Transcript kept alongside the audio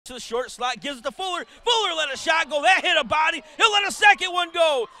to the short slot, gives it to Fuller. Fuller let a shot go. That hit a body. He'll let a second one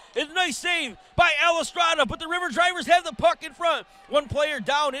go. It's a nice save by Alistrada, but the River Drivers have the puck in front. One player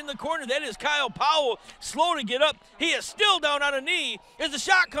down in the corner. That is Kyle Powell. Slow to get up. He is still down on a knee. As the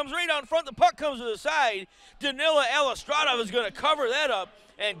shot comes right out in front, the puck comes to the side. Danila Alistrada is going to cover that up,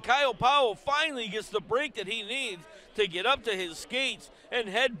 and Kyle Powell finally gets the break that he needs to get up to his skates and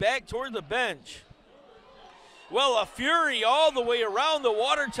head back toward the bench. Well, a fury all the way around the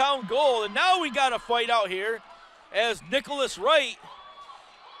Watertown goal, and now we got a fight out here as Nicholas Wright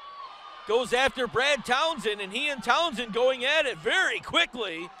goes after Brad Townsend, and he and Townsend going at it very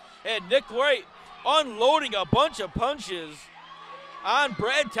quickly, and Nick Wright unloading a bunch of punches on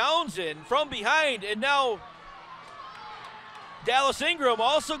Brad Townsend from behind, and now Dallas Ingram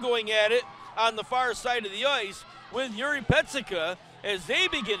also going at it on the far side of the ice with Yuri Petsika as they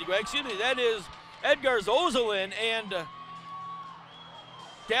begin to go. Excuse me, that is Edgar Zozalin and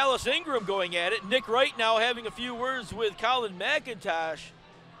Dallas Ingram going at it. Nick Wright now having a few words with Colin McIntosh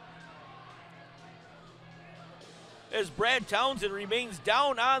as Brad Townsend remains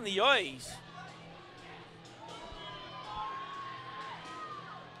down on the ice.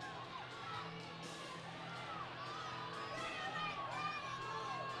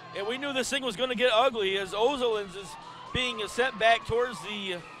 And we knew this thing was going to get ugly as Ozolin's is being sent back towards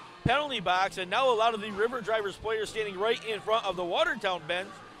the penalty box, and now a lot of the River Drivers players standing right in front of the Watertown bench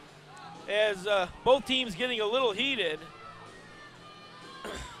as both teams getting a little heated.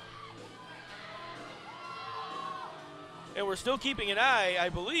 And we're still keeping an eye, I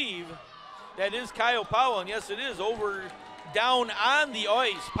believe, that is Kyle Powell, and yes it is, over down on the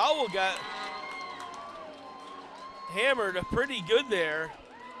ice. Powell got hammered pretty good there,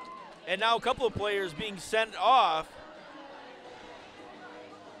 and now a couple of players being sent off.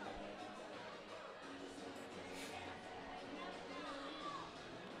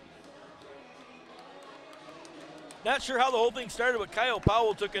 Not sure how the whole thing started, but Kyle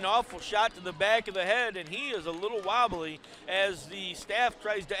Powell took an awful shot to the back of the head, and he is a little wobbly as the staff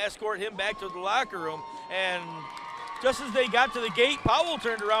tries to escort him back to the locker room. And just as they got to the gate, Powell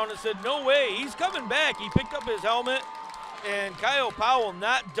turned around and said, no way, he's coming back. He picked up his helmet, and Kyle Powell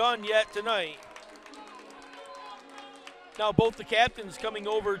not done yet tonight. Now both the captains coming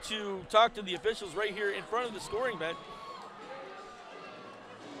over to talk to the officials right here in front of the scoring bench.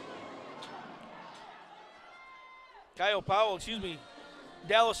 Kyle Powell,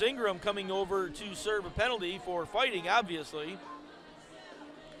 Dallas Ingram coming over to serve a penalty for fighting, obviously,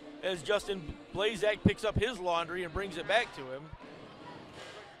 as Justin Blazak picks up his laundry and brings it back to him.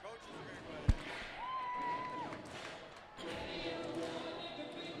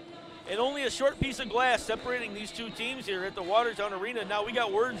 And only a short piece of glass separating these two teams here at the Watertown Arena. Now we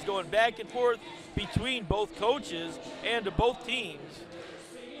got words going back and forth between both coaches and both teams.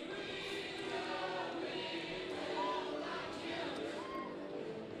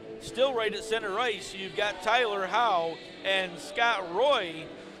 Still right at center ice, you've got Tyler Howe and Scott Roy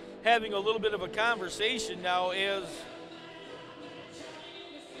having a little bit of a conversation now as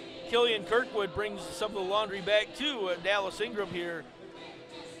Killian Kirkwood brings some of the laundry back to Dallas Ingram here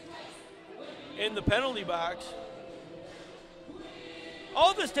in the penalty box.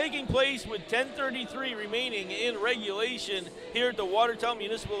 All this taking place with 10:33 remaining in regulation here at the Watertown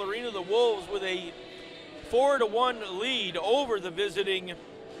Municipal Arena. The Wolves with a 4-1 lead over the visiting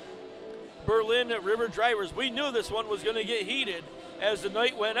Berlin River Drivers. We knew this one was going to get heated as the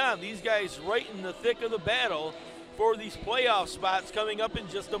night went on. These guys right in the thick of the battle for these playoff spots coming up in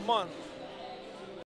just a month.